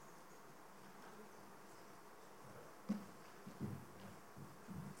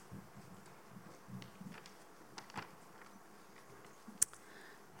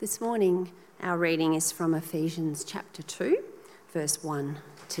This morning, our reading is from Ephesians chapter 2, verse 1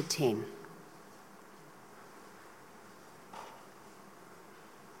 to 10.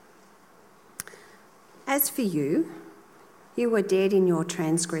 As for you, you were dead in your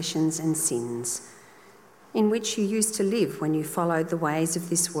transgressions and sins, in which you used to live when you followed the ways of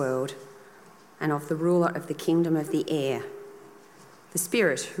this world and of the ruler of the kingdom of the air, the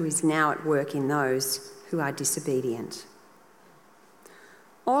Spirit who is now at work in those who are disobedient.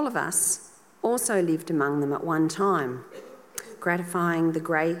 All of us also lived among them at one time, gratifying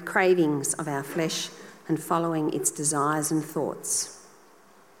the cravings of our flesh and following its desires and thoughts.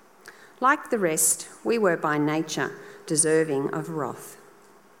 Like the rest, we were by nature deserving of wrath.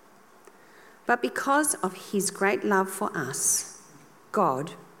 But because of his great love for us,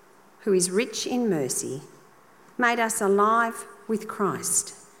 God, who is rich in mercy, made us alive with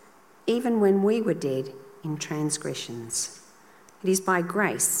Christ, even when we were dead in transgressions. It is by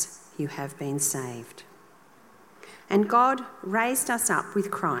grace you have been saved. And God raised us up with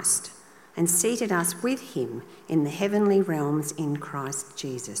Christ and seated us with him in the heavenly realms in Christ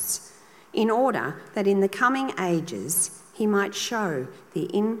Jesus, in order that in the coming ages he might show the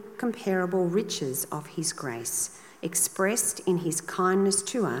incomparable riches of his grace, expressed in his kindness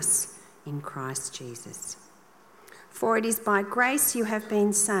to us in Christ Jesus. For it is by grace you have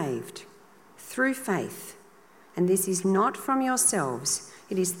been saved, through faith. And this is not from yourselves,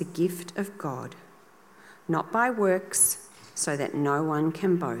 it is the gift of God, not by works, so that no one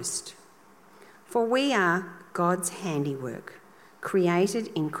can boast. For we are God's handiwork, created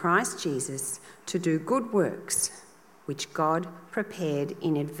in Christ Jesus to do good works, which God prepared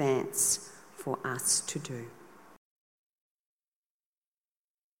in advance for us to do.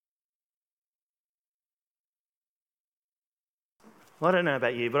 Well, I don't know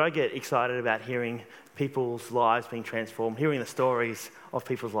about you, but I get excited about hearing people's lives being transformed, hearing the stories of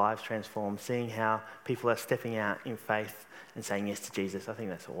people's lives transformed, seeing how people are stepping out in faith and saying yes to Jesus. I think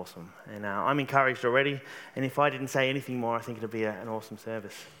that's awesome. And I'm encouraged already. And if I didn't say anything more, I think it'll be an awesome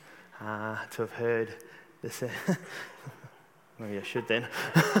service to have heard this. Maybe I should then.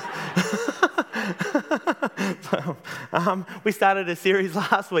 We started a series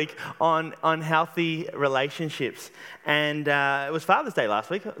last week on healthy relationships, and it was Father's Day last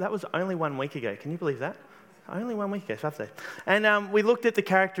week. That was only 1 week ago. Can you believe that? Only 1 week ago, Father's Day. And we looked at the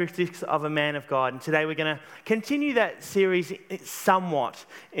characteristics of a man of God, and today we're going to continue that series somewhat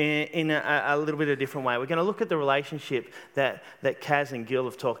in a little bit of a different way. We're going to look at the relationship that Kaz and Gil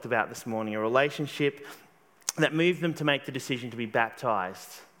have talked about this morning, a relationship that moved them to make the decision to be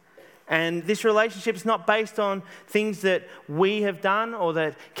baptised. And this relationship is not based on things that we have done or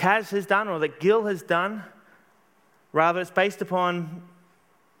that Kaz has done or that Gil has done. Rather, it's based upon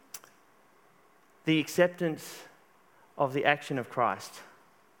the acceptance of the action of Christ,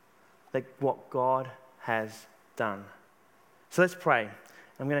 that what God has done. So let's pray.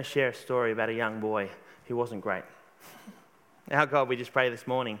 I'm going to share a story about a young boy who wasn't great. Our God, we just pray this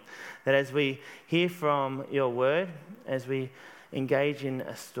morning that as we hear from your word, as we engage in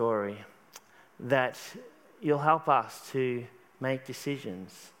a story, that you'll help us to make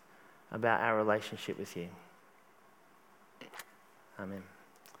decisions about our relationship with you. Amen.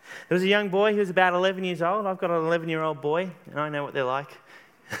 There was a young boy who was about 11 years old. I've got an 11-year-old boy, and I know what they're like.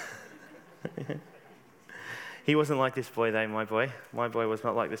 He wasn't like this boy, though, my boy. My boy was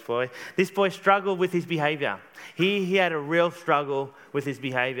not like this boy. This boy struggled with his behaviour. He had a real struggle with his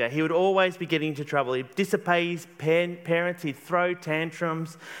behaviour. He would always be getting into trouble. He'd disobey his parents. He'd throw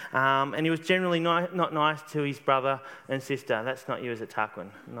tantrums. And he was generally not nice to his brother and sister. That's not you as a Tarquin.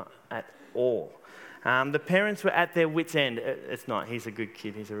 Not at all. The parents were at their wits' end. It's not. He's a good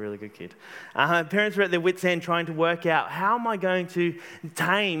kid. He's a really good kid. Parents were at their wits' end trying to work out, how am I going to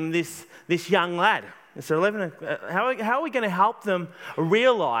tame this young lad? So 11, how are we going to help them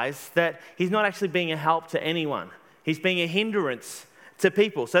realise that he's not actually being a help to anyone? He's being a hindrance to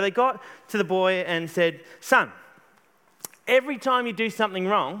people. So they got to the boy and said, son, every time you do something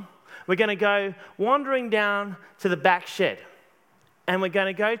wrong, we're going to go wandering down to the back shed. And we're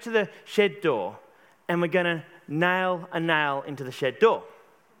going to go to the shed door and we're going to nail a nail into the shed door.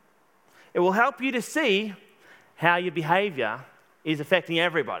 It will help you to see how your behaviour is affecting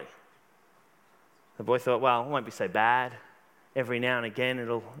everybody. The boy thought, well, it won't be so bad. Every now and again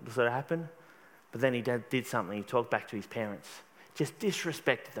it'll sort of happen. But then he did something. He talked back to his parents. Just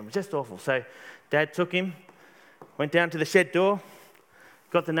disrespected them. Just awful. So Dad took him, went down to the shed door,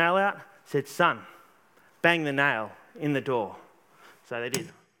 got the nail out, said, son, bang the nail in the door. So they did.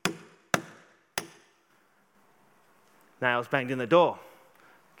 Nails banged in the door.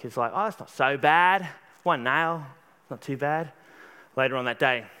 Kid's like, oh, that's not so bad. One nail, not too bad. Later on that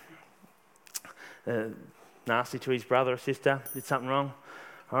day, nasty to his brother or sister, did something wrong.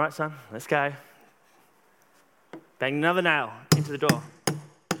 All right, son, let's go. Bang another nail into the door.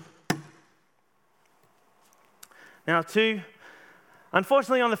 Now,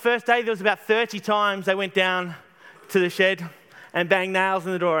 unfortunately, on the first day, there was about 30 times they went down to the shed and banged nails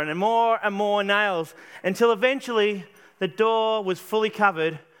in the door, and more nails, until eventually the door was fully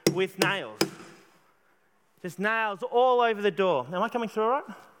covered with nails. Just nails all over the door. Am I coming through all right?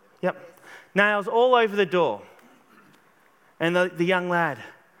 Yep. Nails all over the door. And the young lad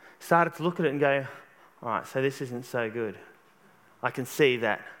started to look at it and go, all right, so this isn't so good. I can see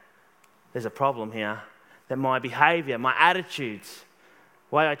that there's a problem here, that my behaviour, my attitudes,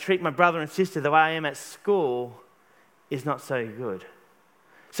 the way I treat my brother and sister, the way I am at school is not so good.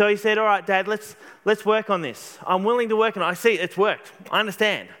 So he said, all right, Dad, let's work on this. I'm willing to work on it. I see it's worked. I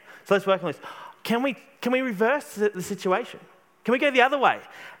understand. So let's work on this. Can we reverse the situation? Can we go the other way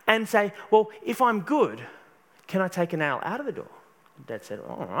and say, well, if I'm good, can I take a nail out of the door? Dad said,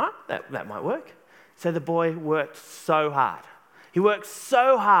 all right, that might work. So the boy worked so hard. He worked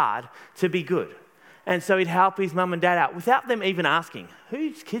so hard to be good. And so he'd help his mum and dad out without them even asking,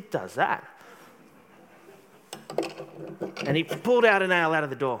 whose kid does that? And he pulled out a nail out of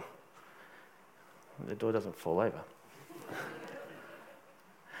the door. The door doesn't fall over.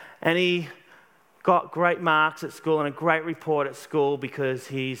 And he got great marks at school and a great report at school because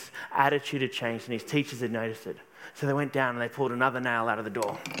his attitude had changed and his teachers had noticed it. So they went down and they pulled another nail out of the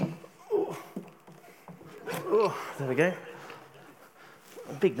door. Oh, there we go.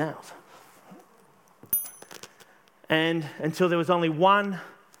 Big nails. And until there was only one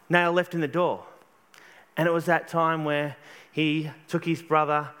nail left in the door. And it was that time where he took his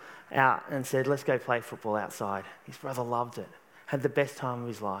brother out and said, let's go play football outside. His brother loved it, had the best time of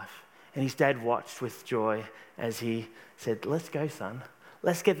his life. And his dad watched with joy as he said, let's go, son.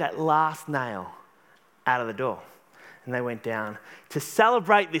 Let's get that last nail out of the door. And they went down to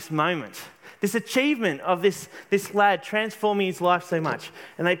celebrate this moment, this achievement of this lad transforming his life so much.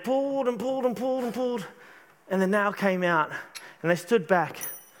 And they pulled and pulled and pulled and pulled, and the nail came out, and they stood back.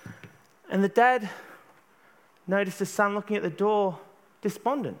 And the dad noticed the son looking at the door,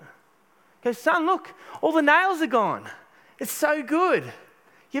 despondent. He goes, son, look, all the nails are gone. It's so good.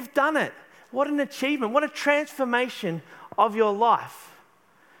 You've done it. What an achievement. What a transformation of your life.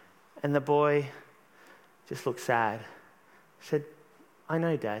 And the boy just looked sad. He said, I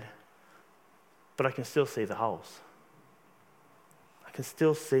know, Dad, but I can still see the holes. I can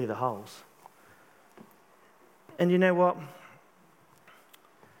still see the holes. And you know what?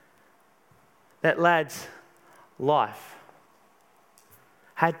 That lad's life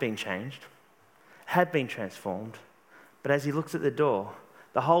had been changed, had been transformed, but as he looks at the door,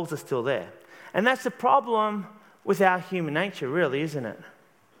 the holes are still there. And that's the problem with our human nature, really, isn't it?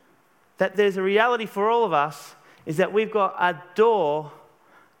 That there's a reality for all of us is that we've got a door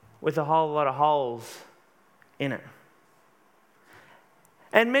with a whole lot of holes in it.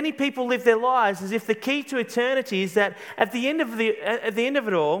 And many people live their lives as if the key to eternity is that at the end of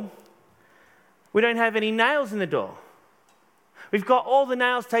it all, we don't have any nails in the door. We've got all the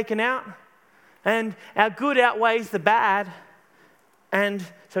nails taken out, and our good outweighs the bad, and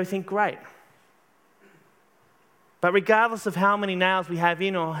so we think, great. But regardless of how many nails we have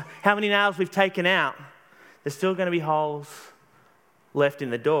in or how many nails we've taken out, there's still going to be holes left in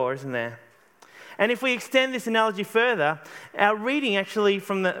the door, isn't there? And if we extend this analogy further, our reading actually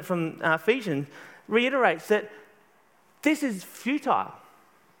from Ephesians reiterates that this is futile.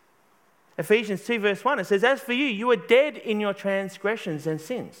 Ephesians 2 verse 1, it says, as for you, you are dead in your transgressions and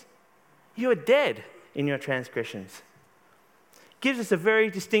sins. You are dead in your transgressions. Gives us a very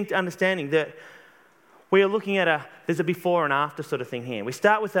distinct understanding that we are looking at there's a before and after sort of thing here. We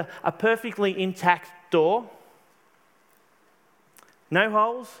start with a perfectly intact door, no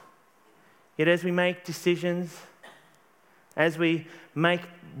holes, yet as we make decisions, as we make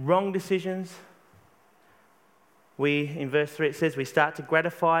wrong decisions, in verse 3 it says, we start to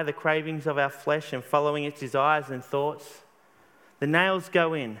gratify the cravings of our flesh and following its desires and thoughts. The nails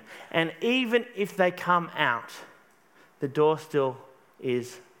go in, and even if they come out, the door still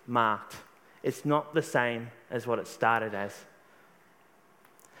is marked. It's not the same as what it started as.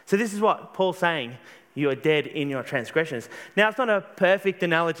 So this is what Paul's saying, you are dead in your transgressions. Now, it's not a perfect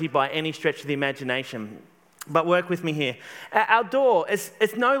analogy by any stretch of the imagination, but work with me here. Our door, it's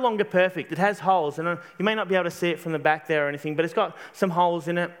no longer perfect. It has holes, and you may not be able to see it from the back there or anything, but it's got some holes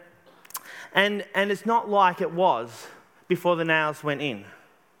in it. And it's not like it was before the nails went in.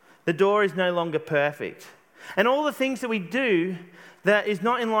 The door is no longer perfect. And all the things that we do that is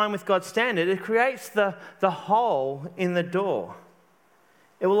not in line with God's standard, it creates the hole in the door.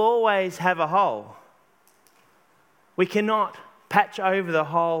 it will always have a hole. We cannot patch over the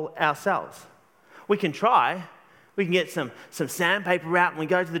hole ourselves. We can try. We can get some sandpaper out and we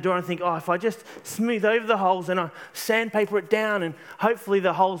go to the door and think, if I just smooth over the holes and I sandpaper it down and hopefully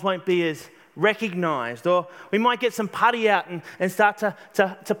the holes won't be as recognised. Or we might get some putty out and start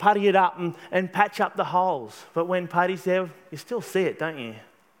to putty it up and patch up the holes. But when putty's there, you still see it, don't you?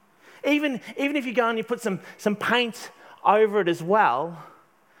 Even if you go and you put some paint over it as well,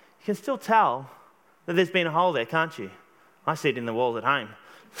 you can still tell that there's been a hole there, can't you? I see it in the walls at home.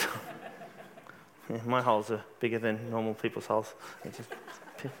 Yeah, my holes are bigger than normal people's holes.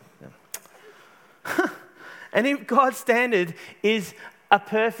 And if God's standard is a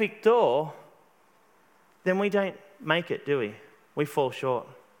perfect door, then we don't make it, do we? We fall short.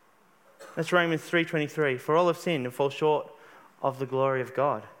 That's Romans 3:23. For all have sinned and fall short of the glory of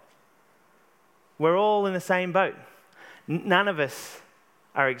God. We're all in the same boat. None of us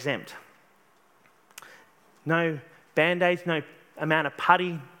are exempt. No band-aids, no amount of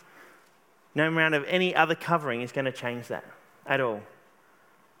putty, no amount of any other covering is going to change that at all.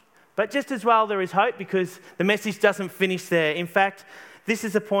 But just as well, there is hope because the message doesn't finish there. In fact, this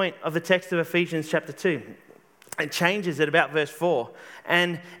is the point of the text of Ephesians chapter 2. It changes at about verse 4.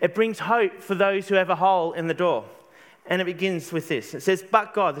 And it brings hope for those who have a hole in the door. And it begins with this. It says,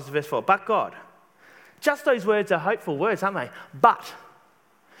 but God, this is verse 4, but God. Just those words are hopeful words, aren't they? But.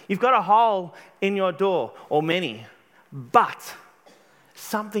 You've got a hole in your door, or many. But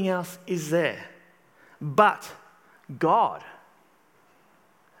something else is there. But God.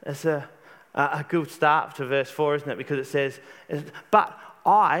 It's a good start to verse 4, isn't it? Because it says, but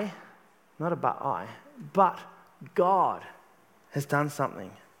I, not a but I, but God has done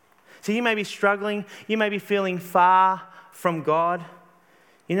something. So you may be struggling, you may be feeling far from God.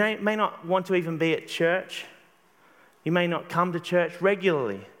 You may not want to even be at church. You may not come to church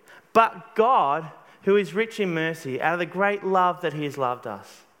regularly. But God, who is rich in mercy, out of the great love that he has loved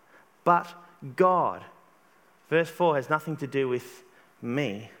us. But God. Verse 4 has nothing to do with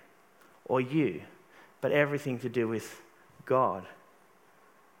me or you, but everything to do with God.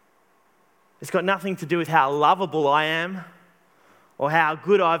 It's got nothing to do with how lovable I am or how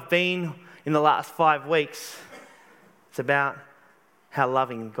good I've been in the last 5 weeks. It's about how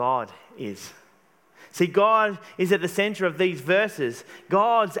loving God is. See, God is at the center of these verses.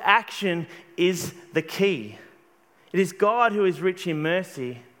 God's action is the key. It is God who is rich in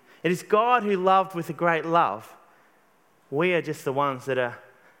mercy. It is God who loved with a great love. We are just the ones that are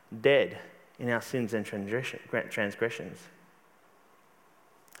dead in our sins and transgressions.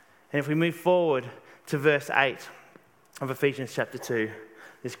 And if we move forward to verse 8 of Ephesians chapter 2,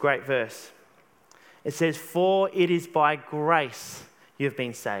 this great verse, it says, for it is by grace you have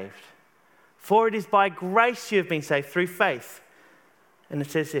been saved. For it is by grace you have been saved through faith. And it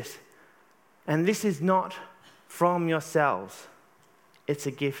says this, and this is not from yourselves. It's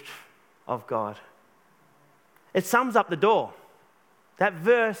a gift of God. It sums up the door. That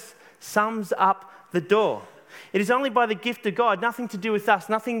verse sums up the door. It is only by the gift of God, nothing to do with us,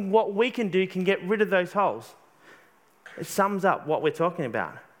 nothing what we can do can get rid of those holes. It sums up what we're talking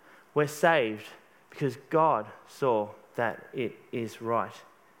about. We're saved because God saw that it is right.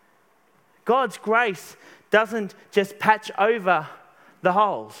 God's grace doesn't just patch over the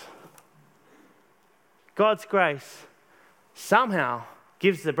holes. God's grace somehow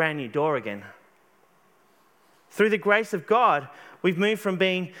gives the brand new door again. Through the grace of God, we've moved from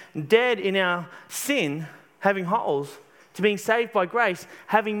being dead in our sin, having holes, to being saved by grace,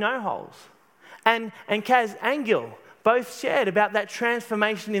 having no holes. And Kaz and Gil both shared about that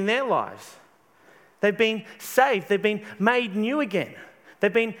transformation in their lives. They've been saved. They've been made new again.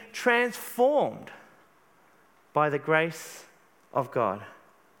 They've been transformed by the grace of God.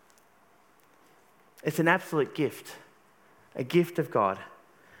 It's an absolute gift, a gift of God.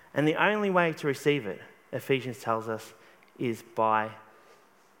 And the only way to receive it, Ephesians tells us, is by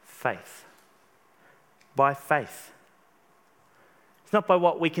faith. By faith. It's not by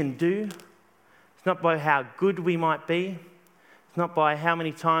what we can do. It's not by how good we might be. It's not by how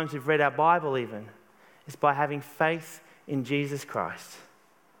many times we've read our Bible even. It's by having faith in Jesus Christ.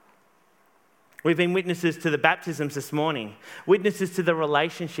 We've been witnesses to the baptisms this morning, witnesses to the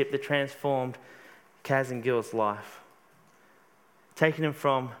relationship that transformed Kaz and Gil's life, taking them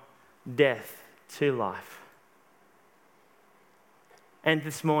from death to life. And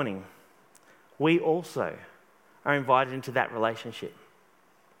this morning, we also are invited into that relationship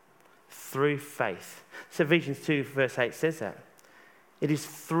through faith. So Ephesians 2 verse 8 says that. It is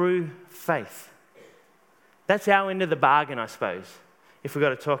through faith. That's our end of the bargain, I suppose, if we've got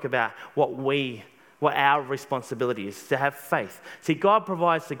to talk about what we what our responsibility is, to have faith. See, God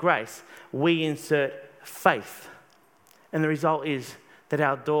provides the grace. We insert faith. And the result is that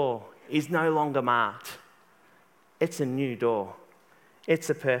our door is no longer marked. It's a new door.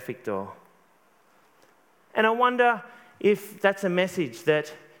 It's a perfect door. And I wonder if that's a message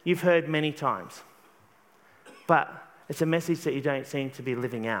that you've heard many times, but it's a message that you don't seem to be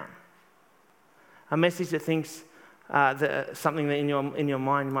living out. A message that thinks something that in your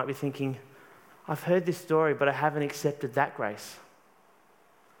mind you might be thinking, I've heard this story, but I haven't accepted that grace.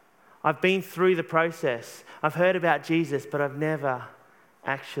 I've been through the process. I've heard about Jesus, but I've never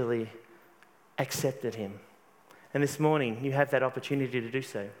actually accepted him. And this morning, you have that opportunity to do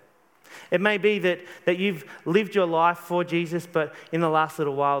so. It may be that you've lived your life for Jesus, but in the last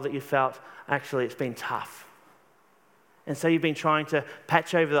little while that you felt, actually, it's been tough. And so you've been trying to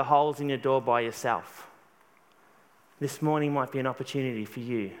patch over the holes in your door by yourself. This morning might be an opportunity for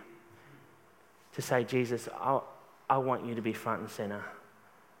you to say, Jesus, I want you to be front and center.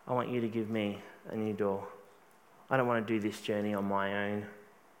 I want you to give me a new door. I don't want to do this journey on my own.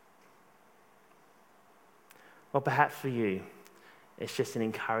 Or perhaps for you, it's just an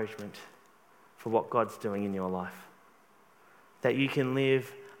encouragement for what God's doing in your life. That you can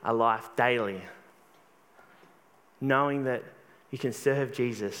live a life daily knowing that you can serve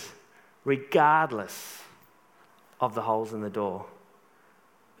Jesus regardless of the holes in the door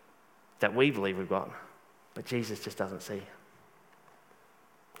that we believe we've got, but Jesus just doesn't see.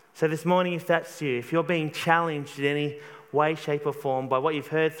 So this morning, if that's you, if you're being challenged in any way, shape or form by what you've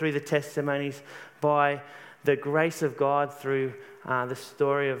heard through the testimonies, by the grace of God through the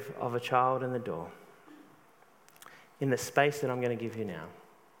story of a child and the door, in the space that I'm going to give you now,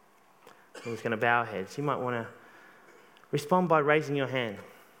 we're just going to bow our heads. You might want to respond by raising your hand.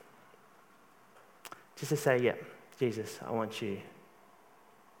 Just to say, yeah, Jesus, I want you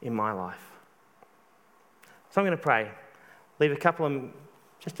in my life. So I'm going to pray. Leave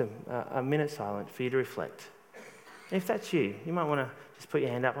just a minute silent for you to reflect. And if that's you, you might want to just put your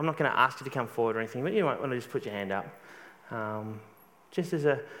hand up. I'm not going to ask you to come forward or anything, but you might want to just put your hand up. Just as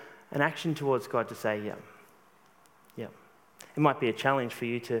an action towards God to say, yeah. It might be a challenge for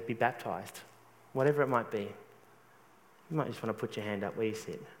you to be baptized, whatever it might be. You might just want to put your hand up where you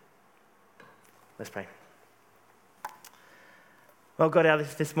sit. Let's pray. Well, God,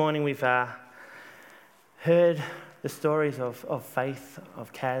 this morning we've heard the stories of faith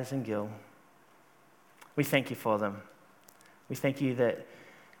of Kaz and Gil. We thank you for them. We thank you that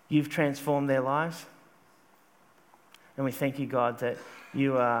you've transformed their lives. And we thank you, God, that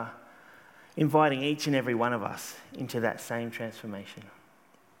you are inviting each and every one of us into that same transformation.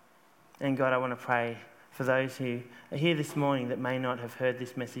 And God, I want to pray for those who are here this morning that may not have heard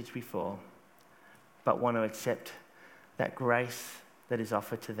this message before, but want to accept that grace that is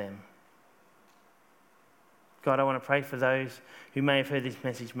offered to them. God, I want to pray for those who may have heard this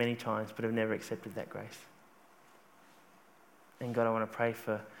message many times but have never accepted that grace. And God, I want to pray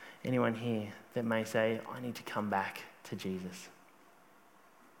for anyone here that may say, I need to come back to Jesus.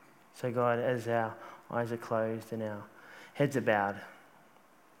 So God, as our eyes are closed and our heads are bowed,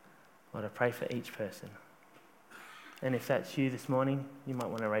 Lord, I pray for each person. And if that's you this morning, you might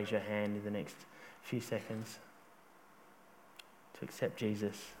want to raise your hand in the next few seconds to accept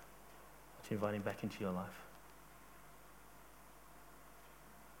Jesus, to invite him back into your life.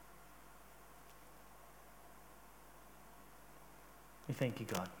 We thank you,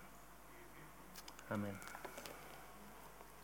 God. Amen.